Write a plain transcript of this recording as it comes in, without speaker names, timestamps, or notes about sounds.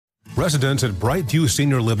Residents at Brightview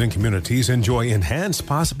Senior Living Communities enjoy enhanced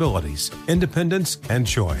possibilities, independence, and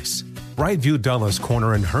choice. Brightview Dulles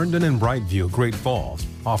Corner in Herndon and Brightview, Great Falls,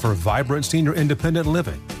 offer vibrant senior independent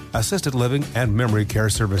living, assisted living, and memory care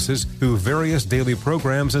services through various daily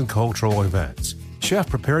programs and cultural events.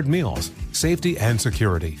 Chef-prepared meals, safety and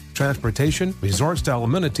security, transportation, resort-style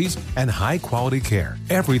amenities, and high-quality care.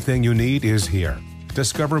 Everything you need is here.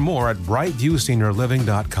 Discover more at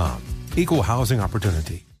brightviewseniorliving.com. Equal housing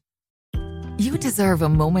opportunity. You deserve a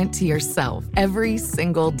moment to yourself every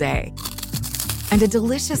single day. And a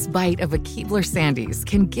delicious bite of a Keebler Sandies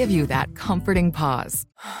can give you that comforting pause.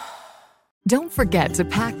 Don't forget to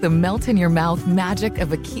pack the melt-in-your-mouth magic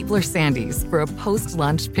of a Keebler Sandies for a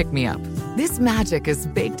post-lunch pick-me-up. This magic is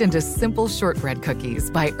baked into simple shortbread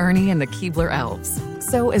cookies by Ernie and the Keebler Elves.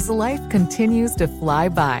 So as life continues to fly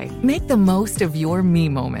by, make the most of your me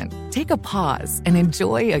moment. Take a pause and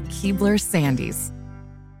enjoy a Keebler Sandies.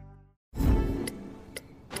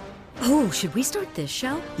 Oh, should we start this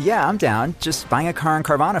show? Yeah, I'm down. Just buying a car on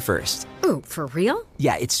Carvana first. Ooh, for real?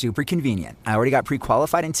 Yeah, it's super convenient. I already got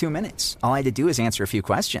pre-qualified in 2 minutes. All I had to do is answer a few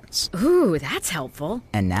questions. Ooh, that's helpful.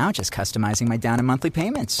 And now just customizing my down and monthly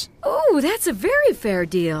payments. Ooh, that's a very fair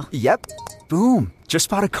deal. Yep. Boom. Just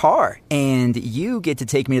bought a car. And you get to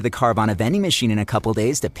take me to the Carvana vending machine in a couple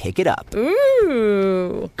days to pick it up.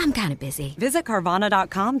 Ooh. I'm kind of busy. Visit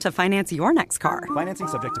Carvana.com to finance your next car. Financing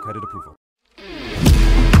subject to credit approval.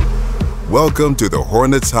 Welcome to the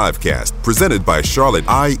Hornets Hivecast, presented by Charlotte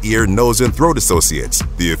Eye, Ear, Nose, and Throat Associates,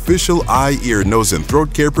 the official eye, ear, nose, and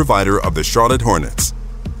throat care provider of the Charlotte Hornets.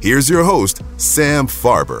 Here's your host, Sam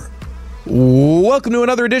Farber. Welcome to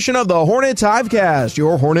another edition of the Hornets Hivecast,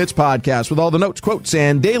 your Hornets podcast with all the notes, quotes,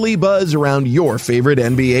 and daily buzz around your favorite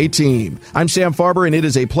NBA team. I'm Sam Farber, and it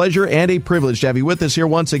is a pleasure and a privilege to have you with us here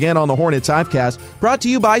once again on the Hornets Hivecast, brought to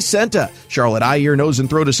you by Senta, Charlotte Eye, Ear, Nose, and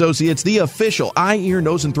Throat Associates, the official eye, ear,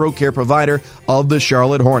 nose, and throat care provider of the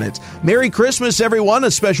Charlotte Hornets. Merry Christmas, everyone,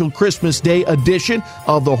 a special Christmas Day edition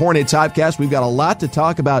of the Hornets Hivecast. We've got a lot to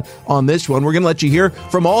talk about on this one. We're going to let you hear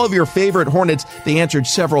from all of your favorite Hornets. They answered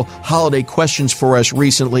several holiday questions for us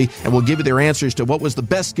recently, and we'll give you their answers to what was the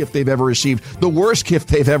best gift they've ever received, the worst gift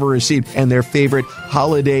they've ever received, and their favorite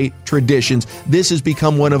holiday traditions. This has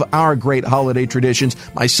become one of our great holiday traditions,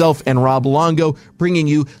 myself and Rob Longo bringing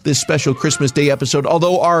you this special Christmas Day episode,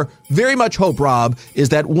 although our very much hope, Rob, is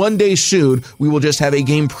that one day soon we will just have a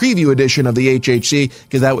game preview edition of the HHC,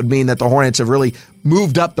 because that would mean that the Hornets have really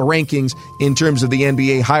moved up the rankings in terms of the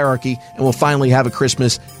NBA hierarchy, and we'll finally have a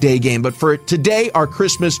Christmas Day game. But for today, our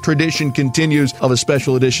Christmas tradition continues of a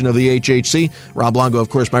special edition of the HHC. Rob Longo, of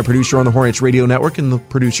course, my producer on the Hornets Radio Network and the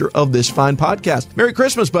producer of this fine podcast. Merry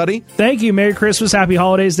Christmas, buddy. Thank you. Merry Christmas. Happy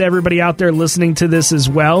holidays to everybody out there listening to this as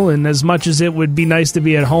well. And as much as it would be nice to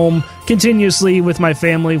be at home continuously with my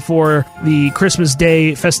family for the Christmas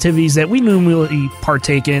Day festivities that we normally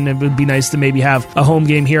partake in, it would be nice to maybe have a home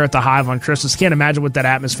game here at the Hive on Christmas. Can't imagine what that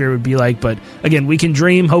atmosphere would be like, but again, we can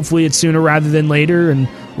dream. Hopefully it's sooner rather than later, and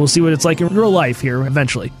we'll see what it's like in real life here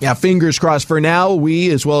eventually. Yeah, fingers crossed. For now,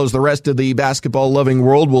 we, as well as the rest of the basketball-loving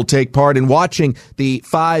world, will take part in watching the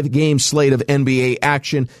 5-game slate of NBA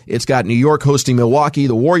action. It's got New York hosting Milwaukee,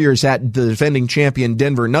 the Warriors at the defending champion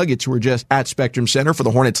Denver Nuggets, who are just at Spectrum Center for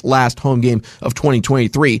the Hornets' last home game of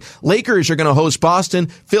 2023. Lakers are going to host Boston,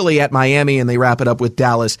 Philly at Miami, and they wrap it up with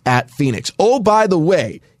Dallas at Phoenix. Oh, by the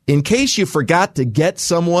way, in case you forgot to get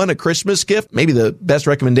someone a Christmas gift, maybe the best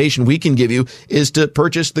recommendation we can give you is to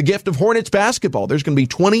purchase the gift of Hornets basketball. There's going to be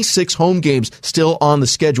 26 home games still on the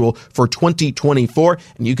schedule for 2024,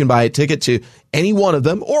 and you can buy a ticket to any one of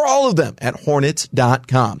them or all of them at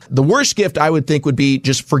Hornets.com. The worst gift I would think would be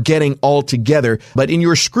just forgetting altogether. But in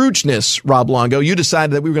your Scroogeness, Rob Longo, you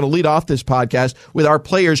decided that we were going to lead off this podcast with our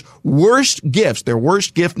players' worst gifts, their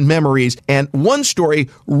worst gift memories. And one story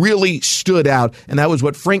really stood out, and that was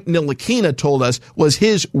what Frank Ntilikina told us was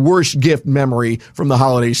his worst gift memory from the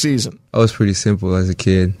holiday season. I was pretty simple as a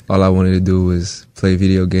kid. All I wanted to do was play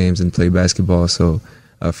video games and play basketball. So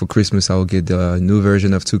for Christmas, I would get the new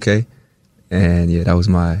version of 2K. And yeah, that was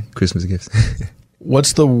my Christmas gift.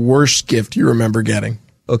 What's the worst gift you remember getting?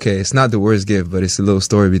 Okay, it's not the worst gift, but it's a little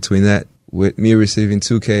story between that. With me receiving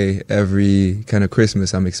 2K every kind of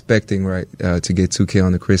Christmas, I'm expecting, to get 2K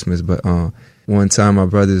on the Christmas. But one time my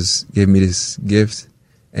brothers gave me this gift,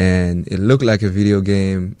 and it looked like a video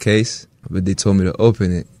game case, but they told me to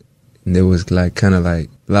open it, and they was kind of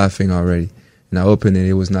laughing already. And I opened it,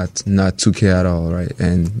 it was not 2K at all, right?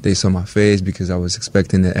 And they saw my face because I was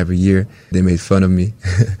expecting it every year. They made fun of me.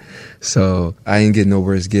 So I didn't get no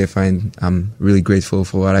worse gift. I'm really grateful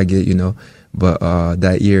for what I get, But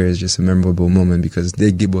that year is just a memorable moment because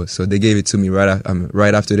they gave it to me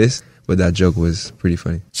right after this. but that joke was pretty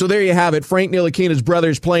funny. So there you have it. Frank Ntilikina's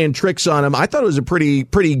brothers playing tricks on him. I thought it was a pretty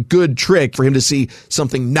good trick for him to see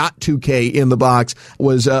something not 2K in the box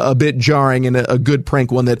was a bit jarring, and a good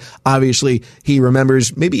prank, one that obviously he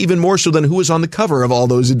remembers maybe even more so than who was on the cover of all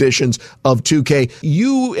those editions of 2K.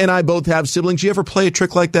 You and I both have siblings. You ever play a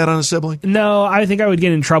trick like that on a sibling? No, I think I would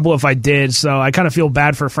get in trouble if I did, so I kind of feel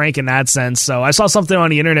bad for Frank in that sense. So I saw something on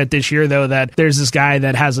the internet this year, though, that there's this guy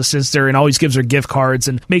that has a sister and always gives her gift cards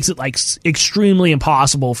and makes it like extremely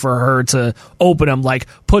impossible for her to open them, like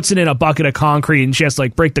puts it in a bucket of concrete and she has to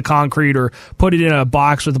like break the concrete or put it in a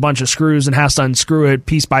box with a bunch of screws and has to unscrew it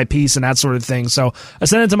piece by piece and that sort of thing. So I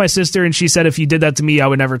sent it to my sister and she said if you did that to me, I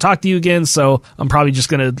would never talk to you again. So I'm probably just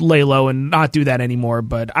going to lay low and not do that anymore.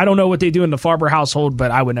 But I don't know what they do in the Farber household,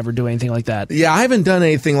 but I would never do anything like that. Yeah, I haven't done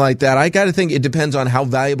anything like that. I got to think it depends on how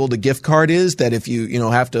valuable the gift card is, that if you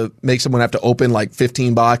have to make someone have to open like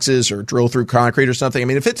 15 boxes or drill through concrete or something. I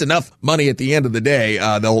mean, if it's enough money at the end of the day,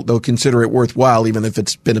 they'll consider it worthwhile, even if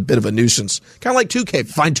it's been a bit of a nuisance. Kind of like 2K.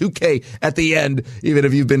 Find 2K at the end, even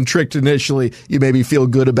if you've been tricked initially, you maybe feel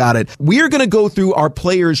good about it. We are going to go through our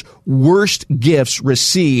players' worst gifts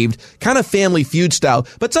received, kind of Family Feud style,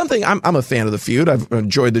 but something I'm a fan of the feud. I've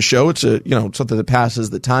enjoyed the show. It's something that passes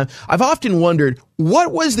the time. I've often wondered,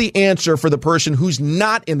 what was the answer for the person who's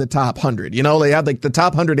not in the top 100? They have like the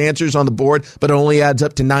top 100 answers on the board, but it only adds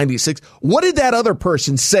up to 96. What did that other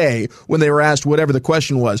person say when they were asked whatever the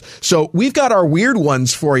question was? So we've got our weird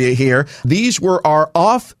ones for you here. These were our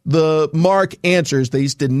off the mark answers.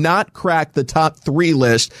 These did not crack the top 3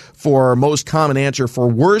 list for most common answer for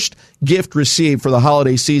worst gift received for the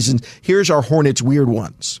holiday season. Here's our Hornets weird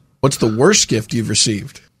ones. What's the worst gift you've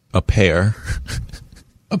received? A pear.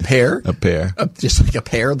 A pear? A pear. Just like a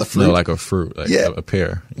pear of the fruit? No, like a fruit. Like a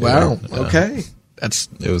pear. Wow. Okay.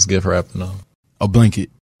 It was gift wrapped and all. A blanket.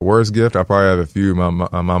 Worst gift, I probably have a few. My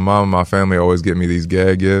mom and my family always get me these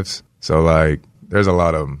gag gifts. So, like, there's a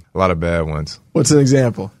lot of them, a lot of bad ones. What's an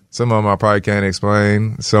example? Some of them I probably can't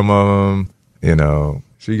explain. Some of them,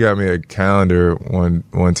 she got me a calendar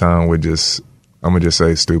one time with I'm going to just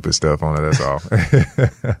say stupid stuff on it, that's all.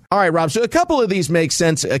 All right, Rob, so a couple of these make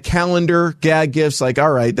sense. A calendar, gag gifts, like,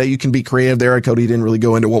 all right, that you can be creative there. Cody didn't really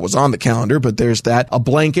go into what was on the calendar, but there's that. A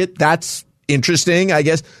blanket, that's interesting, I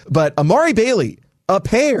guess. But Amari Bailey, a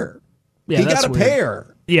pear. Yeah, he got a weird.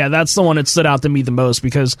 pear. Yeah, that's the one that stood out to me the most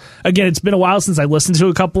because, again, it's been a while since I listened to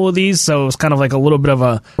a couple of these, so it's kind of like a little bit of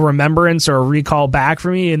a remembrance or a recall back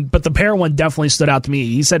for me. But the pear one definitely stood out to me.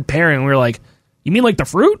 He said pear, and we were like, you mean like the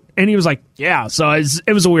fruit? And he was like, yeah. So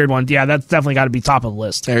it was a weird one. Yeah, that's definitely got to be top of the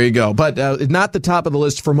list. There you go. But not the top of the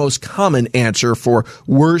list for most common answer for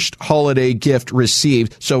worst holiday gift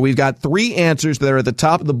received. So we've got 3 answers that are at the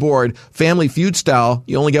top of the board. Family Feud style.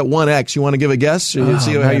 You only get 1 X. You want to give a guess? See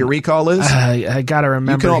how your recall is? I got to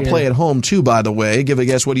remember. You can all play at home, too, by the way. Give a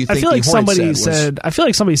guess. What do you think I feel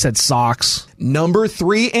like somebody said socks. Number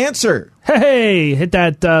 3 answer. Hey, hit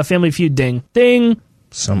that Family Feud ding. Ding.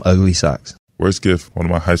 Some ugly socks. Worst gift, one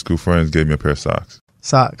of my high school friends gave me a pair of socks.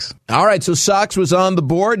 Socks. All right, so socks was on the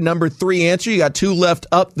board. Number 3 answer. You got 2 left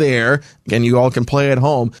up there. Again, you all can play at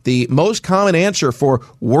home. The most common answer for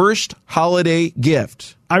worst holiday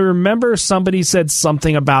gift. I remember somebody said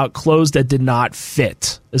something about clothes that did not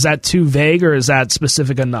fit. Is that too vague or is that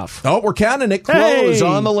specific enough? Oh, we're counting it. Clothes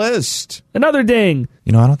on the list. Another ding.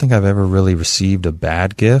 I don't think I've ever really received a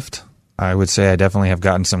bad gift. I would say I definitely have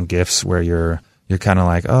gotten some gifts where you're kind of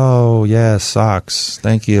like, oh, yeah, socks.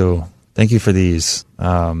 Thank you. Thank you for these.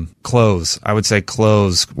 Clothes. I would say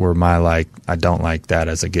clothes were I don't like that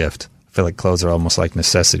as a gift. I feel like clothes are almost like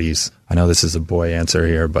necessities. I know this is a boy answer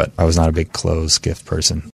here, but I was not a big clothes gift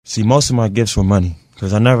person. See, most of my gifts were money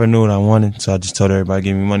because I never knew what I wanted, so I just told everybody,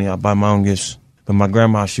 give me money, I'll buy my own gifts. But my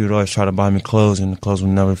grandma, she would always try to buy me clothes, and the clothes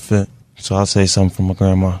would never fit. So I'll say something from my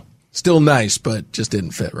grandma. Still nice, but just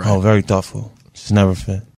didn't fit, right? Oh, very thoughtful. Just never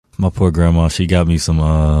fit. My poor grandma, she got me some,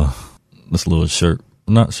 this little shirt.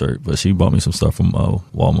 Not shirt, but she bought me some stuff from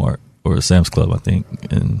Walmart or Sam's Club, I think.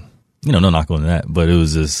 And, no knock on that, but it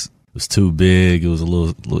was too big. It was a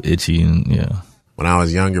little itchy, and yeah. When I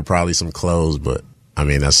was younger, probably some clothes, but,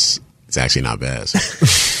 it's actually not bad.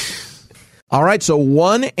 All right, so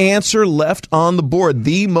 1 answer left on the board.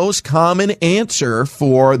 The most common answer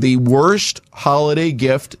for the worst holiday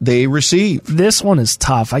gift they received. This one is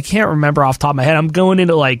tough. I can't remember off the top of my head. I'm going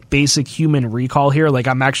into basic human recall here.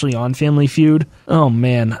 I'm actually on Family Feud. Oh,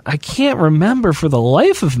 man. I can't remember for the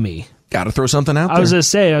life of me. Got to throw something out there. I was going to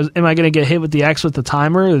say, am I going to get hit with the X with the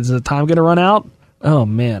timer? Is the time going to run out? Oh,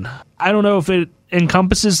 man. I don't know if it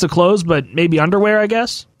encompasses the clothes, but maybe underwear, I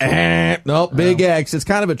guess? No, big X. It's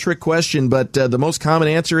kind of a trick question, but the most common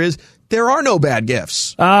answer is there are no bad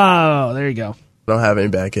gifts. Oh, there you go. I don't have any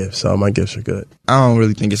bad gifts, so my gifts are good. I don't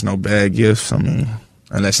really think it's no bad gifts. I mean,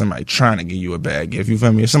 unless somebody trying to give you a bad gift. You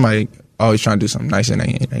feel me? If somebody always trying to do something nice, it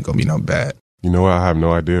ain't going to be no bad. You know what? I have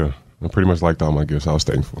no idea. I pretty much liked all my gifts I was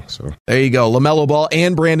thankful. So there you go. LaMelo Ball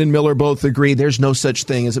and Brandon Miller both agree there's no such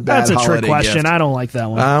thing as a bad holiday gift. That's a trick question. I don't like that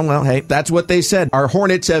one. Well, hey, that's what they said. Our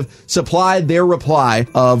Hornets have supplied their reply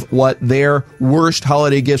of what their worst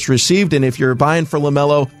holiday gifts received. And if you're buying for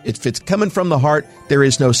LaMelo, if it's coming from the heart, there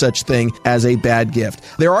is no such thing as a bad gift.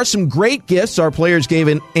 There are some great gifts. Our players gave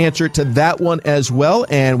an answer to that one as well,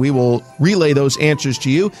 and we will relay those answers to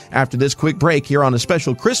you after this quick break here on a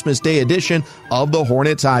special Christmas Day edition of the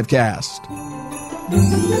Hornets Hivecast.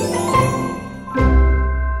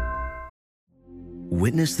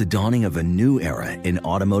 Witness the dawning of a new era in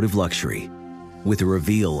automotive luxury with a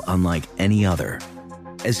reveal unlike any other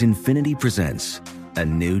as Infiniti presents a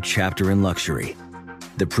new chapter in luxury,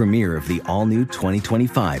 the premiere of the all-new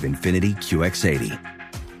 2025 Infiniti QX80.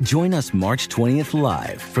 Join us March 20th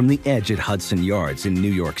live from the Edge at Hudson Yards in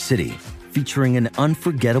New York City, featuring an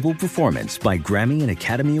unforgettable performance by Grammy and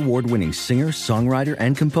Academy Award-winning singer, songwriter,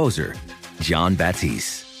 and composer, Jon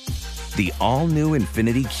Batiste. The all-new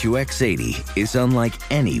Infiniti QX80 is unlike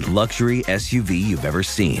any luxury SUV you've ever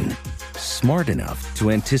seen. Smart enough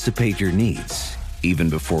to anticipate your needs, even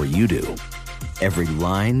before you do. Every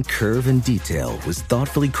line, curve, and detail was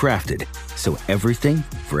thoughtfully crafted, so everything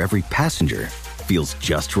for every passenger feels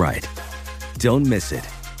just right. Don't miss it.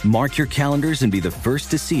 Mark your calendars and be the first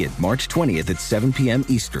to see it March 20th at 7 p.m.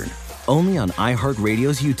 Eastern, only on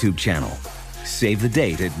iHeartRadio's YouTube channel. Save the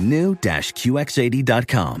date at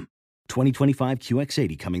new-QX80.com. 2025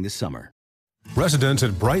 QX80 coming this summer. Residents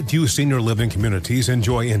at Brightview Senior Living Communities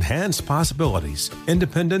enjoy enhanced possibilities,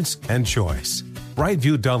 independence, and choice.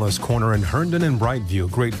 Brightview Dulles Corner in Herndon and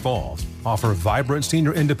Brightview, Great Falls, offer vibrant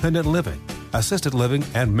senior independent living, assisted living,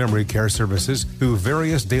 and memory care services through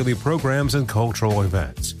various daily programs and cultural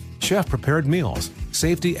events. Chef-prepared meals,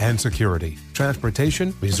 safety and security,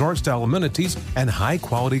 transportation, resort-style amenities, and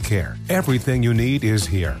high-quality care. Everything you need is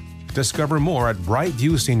here. Discover more at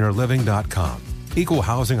brightviewseniorliving.com. Equal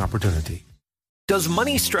housing opportunity. Does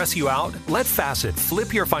money stress you out? Let Facet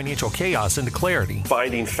flip your financial chaos into clarity.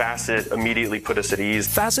 Finding Facet immediately put us at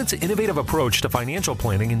ease. Facet's innovative approach to financial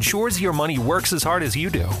planning ensures your money works as hard as you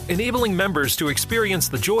do, enabling members to experience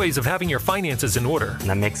the joys of having your finances in order. And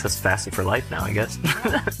that makes us Facet for life now, I guess.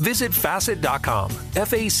 Visit Facet.com,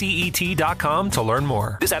 FACET.com to learn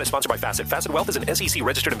more. This ad is sponsored by Facet. Facet Wealth is an SEC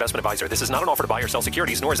registered investment advisor. This is not an offer to buy or sell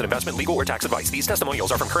securities, nor is it investment, legal, or tax advice. These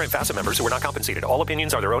testimonials are from current Facet members who are not compensated. All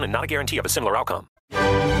opinions are their own and not a guarantee of a similar outcome.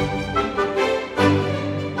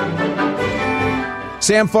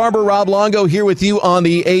 Sam Farber, Rob Longo here with you on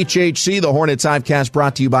the HHC, the Hornets Hivecast,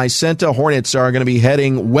 brought to you by Senta. Hornets are going to be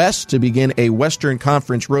heading west to begin a Western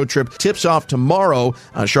Conference road trip. Tips off tomorrow.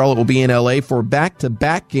 Charlotte will be in L.A. for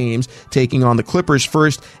back-to-back games, taking on the Clippers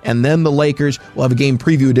first and then the Lakers. We'll have a game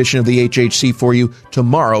preview edition of the HHC for you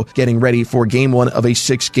tomorrow, getting ready for game one of a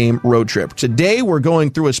 6-game road trip. Today, we're going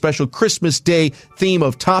through a special Christmas Day theme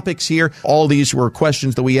of topics here. All these were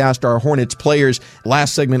questions that we asked our Hornets players.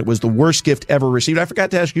 Last segment was the worst gift ever received. I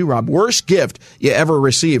forgot to ask you, Rob, worst gift you ever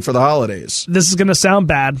received for the holidays? This is going to sound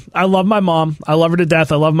bad. I love my mom. I love her to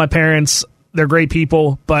death. I love my parents. They're great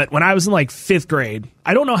people. But when I was in like 5th grade,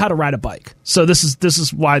 I don't know how to ride a bike. So this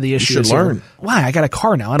is why the issue is learn. Here. Why? I got a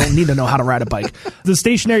car now. I don't need to know how to ride a bike. The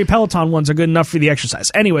stationary Peloton ones are good enough for the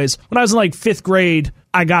exercise. Anyways, when I was in like 5th grade,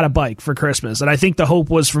 I got a bike for Christmas. And I think the hope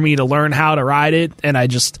was for me to learn how to ride it. And I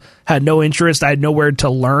just had no interest. I had nowhere to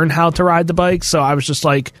learn how to ride the bike. So I was just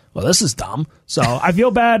like, well, this is dumb. So I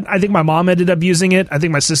feel bad. I think my mom ended up using it. I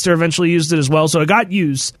think my sister eventually used it as well. So it got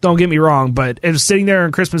used. Don't get me wrong. But it was sitting there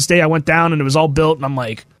on Christmas Day. I went down and it was all built. And I'm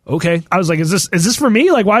like, okay. I was like, is this for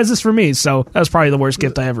me? Like, why is this for me? So that was probably the worst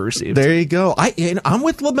gift I ever received. There you go. I'm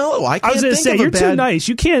with LaMelo. I was going to say, you're too nice.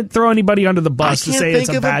 You can't throw anybody under the bus to say it's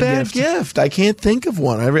a bad gift. I can't think of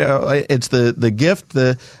one. It's the gift,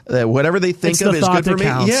 the whatever they think of is good for me.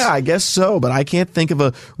 Counts. Yeah, I guess so. But I can't think of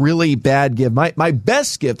a really bad gift. My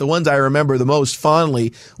best gift, the ones I remember the most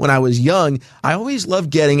fondly when I was young, I always loved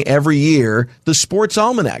getting every year the Sports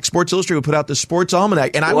Almanac. Sports Illustrated would put out the Sports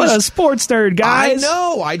Almanac, and I was a sports nerd, guys. I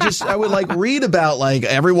know. I would like read about like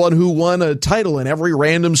everyone who won a title in every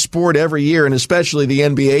random sport every year, and especially the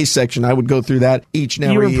NBA section. I would go through that each and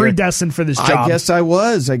every year. You were predestined for this job. I guess I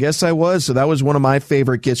was. So that was one of my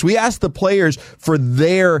favorite gifts. We asked the players for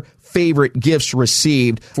their favorite gifts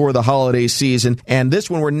received for the holiday season. And this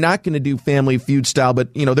one, we're not going to do Family Feud style, but,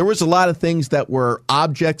 there was a lot of things that were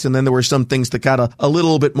objects, and then there were some things that got a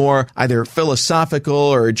little bit more either philosophical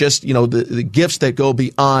or just, the gifts that go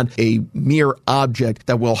beyond a mere object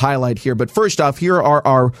that we'll highlight here. But first off, here are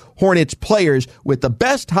our Hornets players with the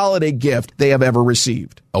best holiday gift they have ever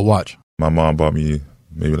received. A watch. My mom bought me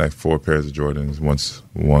maybe like 4 pairs of Jordans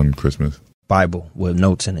one Christmas. Bible with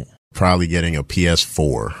notes in it. Probably getting a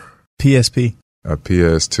PS4. PSP. A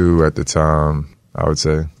PS2 at the time, I would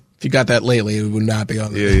say. If you got that lately, it would not be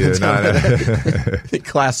on there. Yeah.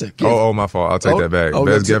 Classic. Oh, my fault. I'll take that back.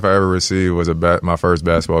 Best gift I ever received was my first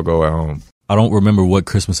basketball goal at home. I don't remember what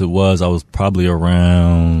Christmas it was. I was probably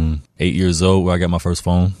around 8 years old where I got my first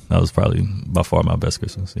phone. That was probably by far my best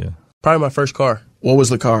Christmas, yeah. Probably my first car. What was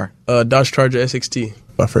the car? Dodge Charger SXT,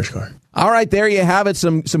 my first car. All right, there you have it.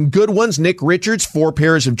 Some good ones. Nick Richards, 4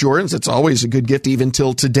 pairs of Jordans. That's always a good gift, even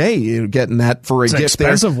till today. You're getting that for a gift. It's an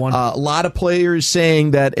expensive one. A lot of players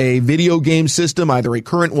saying that a video game system, either a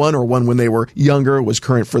current one or one when they were younger, was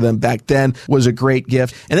current for them back then, was a great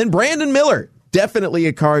gift. And then Brandon Miller. Definitely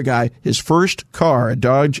a car guy. His first car, a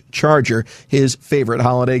Dodge Charger, his favorite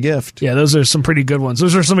holiday gift. Yeah, those are some pretty good ones.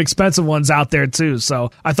 Those are some expensive ones out there, too.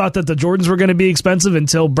 So I thought that the Jordans were going to be expensive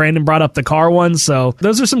until Brandon brought up the car ones. So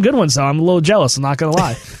those are some good ones, though. I'm a little jealous. I'm not going to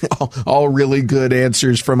lie. all really good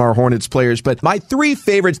answers from our Hornets players. But my 3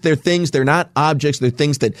 favorites, they're things, they're not objects, they're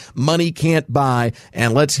things that money can't buy.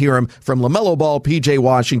 And let's hear them from LaMelo Ball, PJ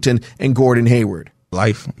Washington, and Gordon Hayward.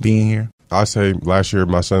 Life, being here. I say last year,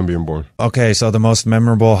 my son being born. Okay, so the most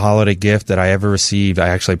memorable holiday gift that I ever received, I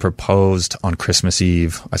actually proposed on Christmas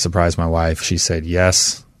Eve. I surprised my wife. She said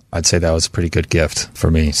yes. I'd say that was a pretty good gift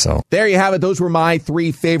for me. So there you have it. Those were my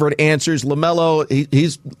 3 favorite answers. LaMelo,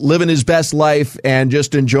 he's living his best life and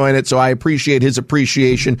just enjoying it. So I appreciate his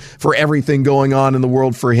appreciation for everything going on in the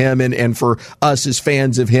world for him and for us as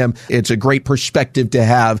fans of him. It's a great perspective to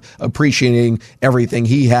have, appreciating everything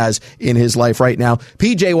he has in his life right now.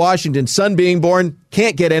 PJ Washington's son being born,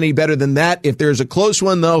 can't get any better than that. If there's a close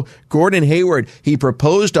one, though, Gordon Hayward, he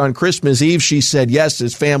proposed on Christmas Eve. She said yes.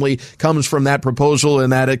 His family comes from that proposal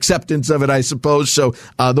and that acceptance of it, I suppose. So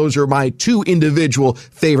those are my 2 individual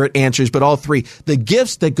favorite answers, but all 3, the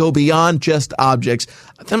gifts that go beyond just objects,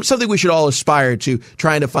 something we should all aspire to,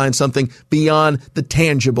 trying to find something beyond the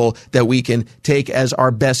tangible that we can take as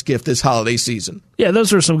our best gift this holiday season. Yeah,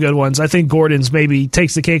 those are some good ones. I think Gordon's maybe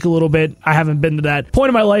takes the cake a little bit. I haven't been to that point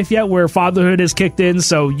in my life yet where fatherhood has kicked in,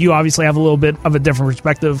 so you obviously have a little bit of a different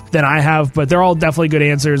perspective than I have, but they're all definitely good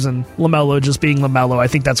answers, and LaMelo just being LaMelo, I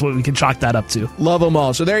think that's what we can chalk that up to. Love them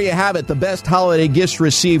all. So there you have it, the best holiday gifts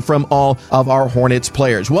received from all of our Hornets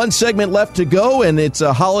players. One segment left to go, and it's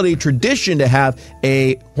a holiday tradition to have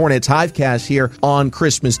a Hornets Hivecast here on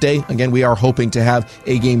Christmas Day. Again, we are hoping to have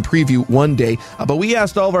a game preview one day, but we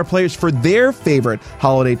asked all of our players for their favorite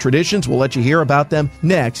holiday traditions. We'll let you hear about them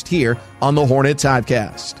next here on the Hornets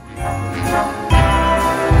Hivecast.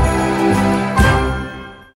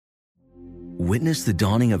 Witness the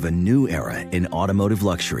dawning of a new era in automotive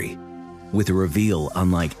luxury with a reveal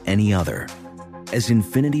unlike any other as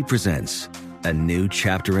Infiniti presents a new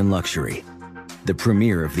chapter in luxury, the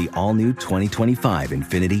premiere of the all-new 2025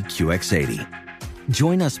 Infiniti QX80.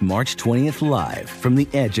 Join us March 20th live from the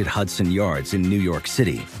Edge at Hudson Yards in New York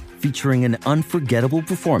City, featuring an unforgettable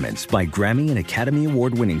performance by Grammy and Academy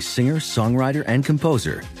Award-winning singer, songwriter, and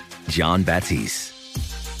composer, Jon Batiste.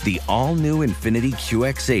 The all-new Infiniti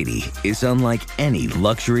QX80 is unlike any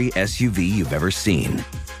luxury SUV you've ever seen.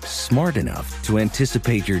 Smart enough to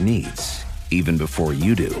anticipate your needs, even before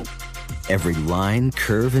you do. Every line,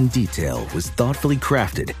 curve, and detail was thoughtfully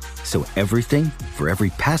crafted, so everything for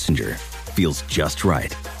every passenger feels just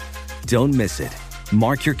right. Don't miss it.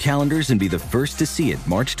 Mark your calendars and be the first to see it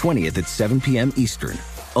March 20th at 7 p.m. Eastern,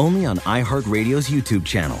 only on iHeartRadio's YouTube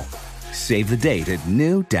channel. Save the date at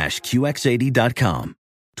new-QX80.com.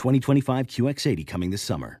 2025 QX80 coming this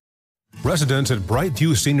summer. Residents at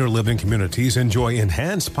Brightview Senior Living Communities enjoy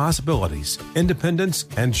enhanced possibilities, independence,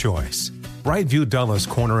 and choice. Brightview Dulles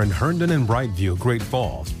Corner in Herndon and Brightview, Great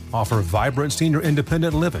Falls, offer vibrant senior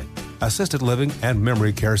independent living, assisted living, and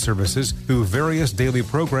memory care services through various daily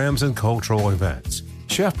programs and cultural events.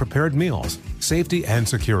 Chef-prepared meals, safety and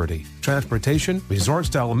security, transportation,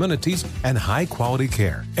 resort-style amenities, and high-quality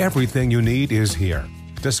care. Everything you need is here.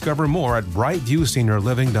 Discover more at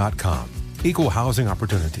brightviewseniorliving.com. Equal housing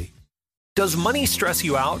opportunity. Does money stress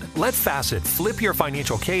you out? Let Facet flip your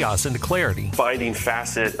financial chaos into clarity. Finding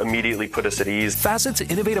Facet immediately put us at ease. Facet's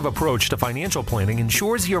innovative approach to financial planning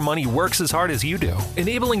ensures your money works as hard as you do,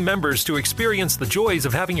 enabling members to experience the joys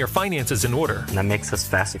of having your finances in order. And that makes us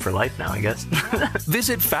Facet for life now, I guess.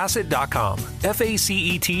 Visit Facet.com,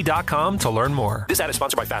 FACET.com to learn more. This ad is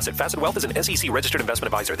sponsored by Facet. Facet Wealth is an SEC registered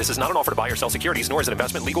investment advisor. This is not an offer to buy or sell securities, nor is it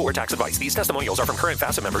investment, legal, or tax advice. These testimonials are from current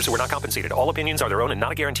Facet members who are not compensated. All opinions are their own and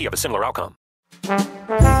not a guarantee of a similar outcome.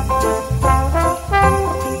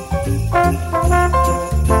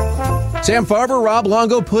 Sam Farber, Rob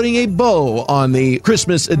Longo putting a bow on the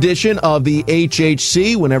Christmas edition of the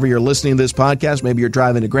HHC. Whenever you're listening to this podcast, maybe you're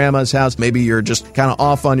driving to grandma's house, maybe you're just kind of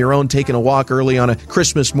off on your own, taking a walk early on a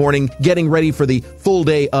Christmas morning, getting ready for the full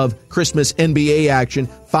day of Christmas NBA action.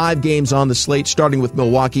 5 games on the slate, starting with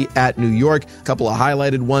Milwaukee at New York. A couple of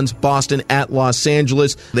highlighted ones, Boston at Los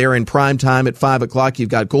Angeles. They're in prime time at 5 o'clock. You've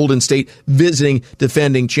got Golden State visiting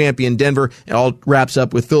defending champion Denver. It all wraps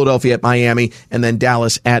up with Philadelphia at Miami, and then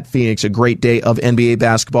Dallas at Phoenix. A great day of NBA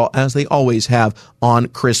basketball, as they always have on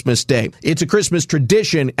Christmas Day. It's a Christmas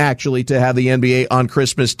tradition, actually, to have the NBA on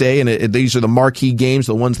Christmas Day, and these are the marquee games,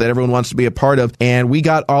 the ones that everyone wants to be a part of. And we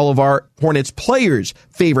got all of our Hornets players'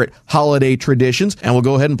 favorite holiday traditions, and we'll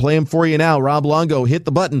go ahead and play them for you now. Rob Longo, hit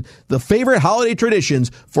the button. The favorite holiday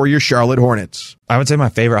traditions for your Charlotte Hornets. I would say my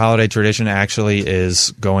favorite holiday tradition actually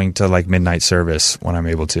is going to like midnight service when I'm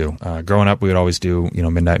able to. Growing up, we would always do,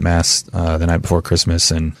 midnight mass the night before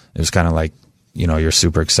Christmas, and it was kind of like, you're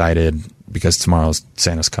super excited because tomorrow's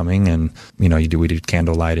Santa's coming, and we did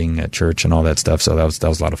candle lighting at church and all that stuff. So that was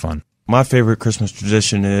a lot of fun. My favorite Christmas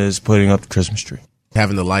tradition is putting up the Christmas tree.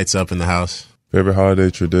 Having the lights up in the house. Favorite holiday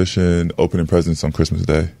tradition, opening presents on Christmas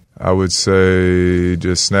Day. I would say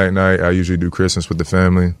just snack night. I usually do Christmas with the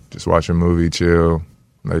family. Just watch a movie, chill,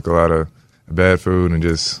 make a lot of bad food, and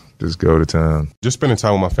just go to town. Just spending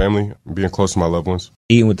time with my family, being close to my loved ones.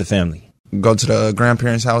 Eating with the family. Go to the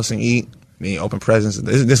grandparents' house and eat. Open presents.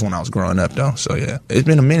 This when I was growing up, though. So, yeah. It's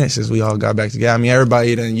been a minute since we all got back together. I mean, everybody,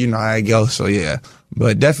 you know how it goes. So, yeah.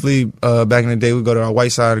 But definitely back in the day, we go to our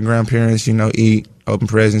white side of the grandparents, eat, open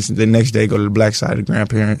presents. The next day, go to the black side of the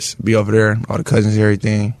grandparents, be over there, all the cousins,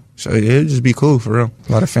 everything. So, it'd just be cool, for real.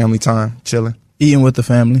 A lot of family time, chilling. Eating with the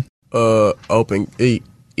family. Open, eat.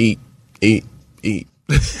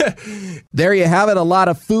 There you have it. A lot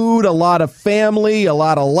of food, a lot of family, a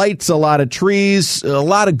lot of lights, a lot of trees, a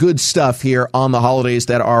lot of good stuff here on the holidays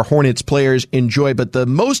that our Hornets players enjoy. But the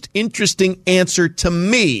most interesting answer to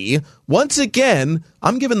me, once again,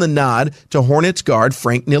 I'm giving the nod to Hornets guard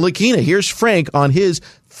Frank Ntilikina. Here's Frank on his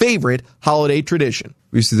favorite holiday tradition.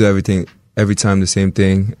 We used to do every time the same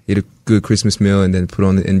thing. Eat a good Christmas meal and then put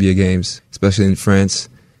on the NBA games, especially in France.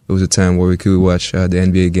 It was a time where we could watch the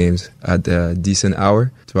NBA games at a decent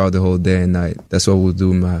hour throughout the whole day and night. That's what we'll do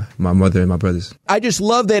with my mother and my brothers. I just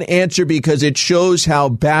love that answer because it shows how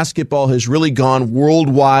basketball has really gone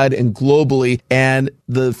worldwide and globally. And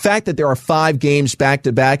the fact that there are 5 games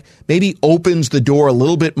back-to-back maybe opens the door a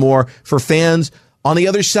little bit more for fans on the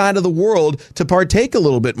other side of the world to partake a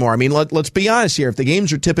little bit more. I mean, let's be honest here. If the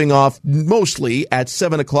games are tipping off mostly at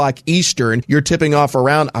 7 o'clock Eastern, you're tipping off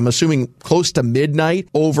around, I'm assuming, close to midnight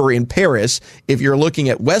over in Paris. If you're looking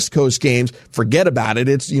at West Coast games, forget about it.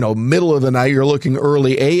 It's, middle of the night. You're looking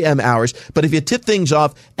early AM hours. But if you tip things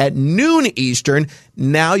off at noon Eastern,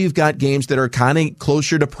 now you've got games that are kind of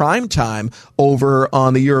closer to prime time over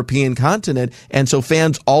on the European continent. And so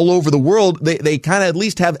fans all over the world, they kind of at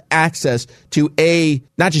least have access to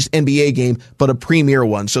not just NBA game, but a premier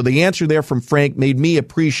one. So the answer there from Frank made me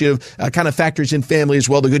appreciative, kind of factors in family as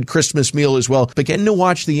well, the good Christmas meal as well. But getting to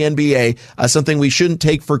watch the NBA, something we shouldn't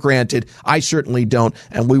take for granted. I certainly don't.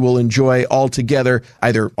 And we will enjoy all together,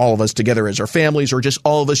 either all of us together as our families or just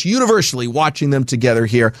all of us universally watching them together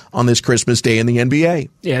here on this Christmas day in the NBA.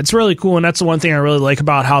 Yeah, it's really cool. And that's the one thing I really like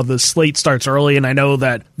about how the slate starts early. And I know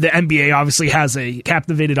that the NBA obviously has a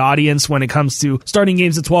captivated audience when it comes to starting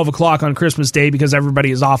games at 12 o'clock on Christmas Day because everybody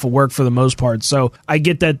is off of work for the most part. So I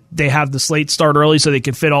get that they have the slate start early so they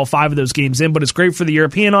can fit all 5 of those games in, but it's great for the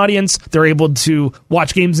European audience. They're able to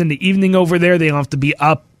watch games in the evening over there. They don't have to be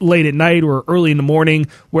up late at night or early in the morning,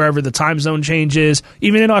 wherever the time zone changes.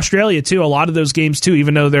 Even in Australia, too, a lot of those games, too,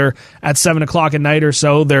 even though they're at 7 o'clock at night or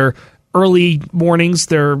so, they're early mornings.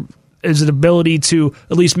 They're is an ability to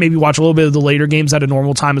at least maybe watch a little bit of the later games at a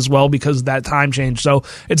normal time as well because of that time change. So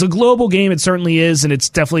it's a global game. It certainly is, and it's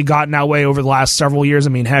definitely gotten that way over the last several years. I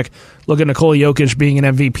mean, heck, look at Nikola Jokic being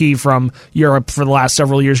an MVP from Europe for the last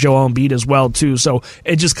several years, Joel Embiid as well, too. So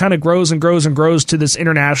it just kind of grows and grows and grows to this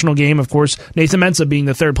international game. Of course, Nathan Mensah being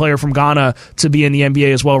the third player from Ghana to be in the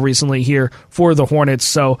NBA as well recently here for the Hornets.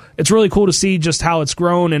 So it's really cool to see just how it's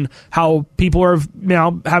grown and how people are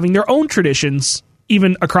now having their own traditions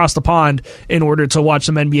even across the pond in order to watch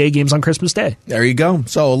some NBA games on Christmas Day. There you go.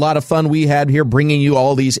 So a lot of fun we had here bringing you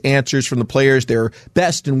all these answers from the players, their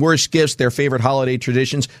best and worst gifts, their favorite holiday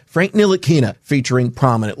traditions. Frank Ntilikina featuring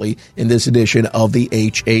prominently in this edition of the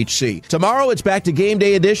HHC. Tomorrow it's back to game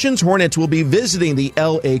day editions. Hornets will be visiting the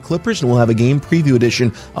LA Clippers, and we'll have a game preview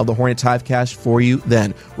edition of the Hornets Hivecast for you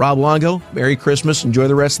then. Rob Longo, Merry Christmas. Enjoy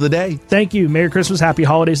the rest of the day. Thank you. Merry Christmas. Happy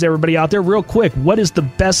holidays to everybody out there. Real quick, what is the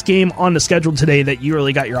best game on the schedule today that you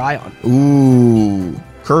really got your eye on? Ooh,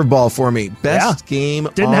 curveball for me. Best game.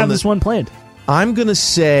 Didn't have this one planned. I'm going to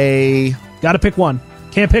say... Got to pick one.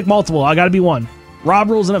 Can't pick multiple. I got to be one.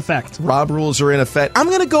 Rob rules in effect. Rob rules are in effect. I'm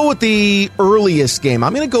going to go with the earliest game.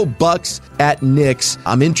 I'm going to go Bucks at Knicks.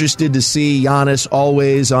 I'm interested to see Giannis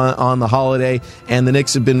always on the holiday, and the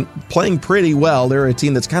Knicks have been playing pretty well. They're a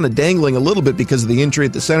team that's kind of dangling a little bit because of the injury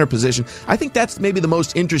at the center position. I think that's maybe the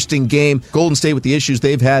most interesting game. Golden State with the issues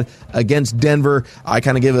they've had against Denver. I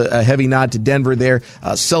kind of give a heavy nod to Denver there.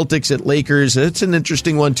 Celtics at Lakers. It's an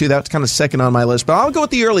interesting one, too. That's kind of second on my list, but I'll go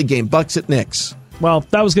with the early game, Bucks at Knicks. Well,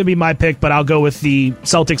 that was going to be my pick, but I'll go with the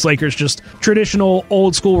Celtics-Lakers. Just traditional,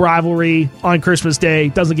 old-school rivalry on Christmas Day.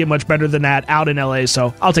 Doesn't get much better than that out in L.A.,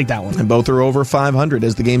 so I'll take that one. And both are over 500,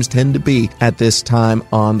 as the games tend to be at this time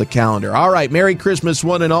on the calendar. All right, Merry Christmas,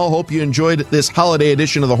 one and all. Hope you enjoyed this holiday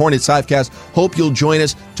edition of the Hornets Hivecast. Hope you'll join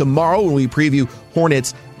us tomorrow when we preview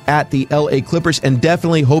Hornets at the LA Clippers, and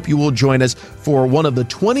definitely hope you will join us for one of the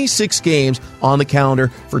 26 games on the calendar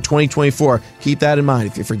for 2024. Keep that in mind.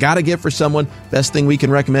 If you forgot a gift for someone, best thing we can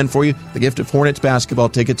recommend for you, the gift of Hornets basketball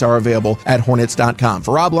tickets are available at Hornets.com.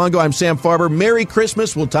 For Rob Longo, I'm Sam Farber. Merry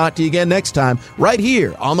Christmas. We'll talk to you again next time right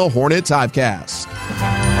here on the Hornets Hivecast.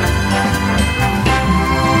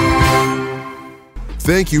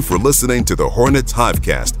 Thank you for listening to the Hornets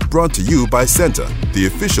Hivecast, brought to you by Senta, the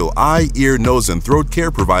official eye, ear, nose, and throat care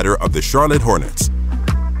provider of the Charlotte Hornets.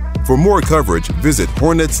 For more coverage, visit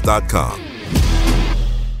Hornets.com.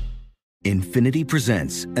 Infiniti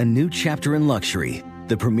presents a new chapter in luxury,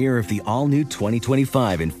 the premiere of the all-new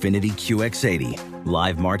 2025 Infiniti QX80,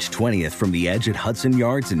 live March 20th from the Edge at Hudson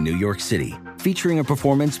Yards in New York City, featuring a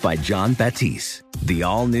performance by John Batiste. The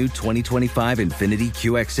all-new 2025 Infiniti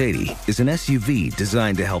QX80 is an SUV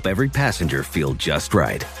designed to help every passenger feel just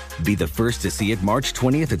right. Be the first to see it March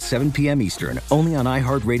 20th at 7 p.m. Eastern, only on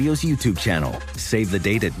iHeartRadio's YouTube channel. Save the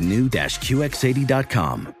date at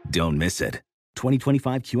new-QX80.com. Don't miss it.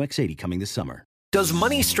 2025 QX80 coming this summer. Does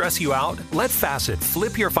money stress you out? Let Facet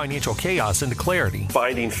flip your financial chaos into clarity.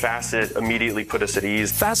 Finding Facet immediately put us at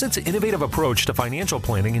ease. Facet's innovative approach to financial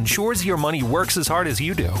planning ensures your money works as hard as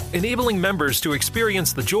you do, enabling members to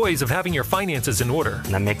experience the joys of having your finances in order.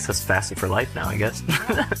 And that makes us Facet for life now, I guess.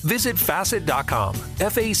 Visit Facet.com,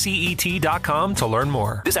 FACET.com to learn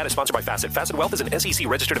more. This ad is sponsored by Facet. Facet Wealth is an SEC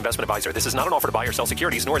registered investment advisor. This is not an offer to buy or sell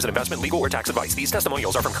securities, nor is it investment, legal, or tax advice. These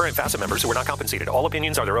testimonials are from current Facet members who are not compensated. All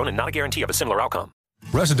opinions are their own and not a guarantee of a similar outcome.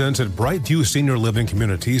 Residents at Brightview Senior Living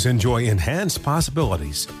Communities enjoy enhanced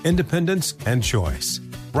possibilities, independence, and choice.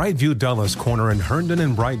 Brightview Dulles Corner in Herndon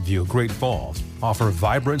and Brightview, Great Falls, offer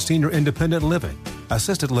vibrant senior independent living,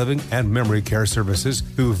 assisted living, and memory care services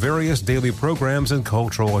through various daily programs and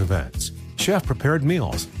cultural events. Chef-prepared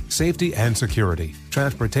meals, safety and security,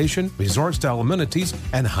 transportation, resort-style amenities,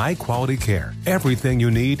 and high-quality care. Everything you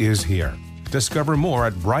need is here. Discover more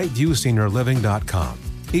at brightviewseniorliving.com.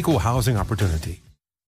 Equal housing opportunity.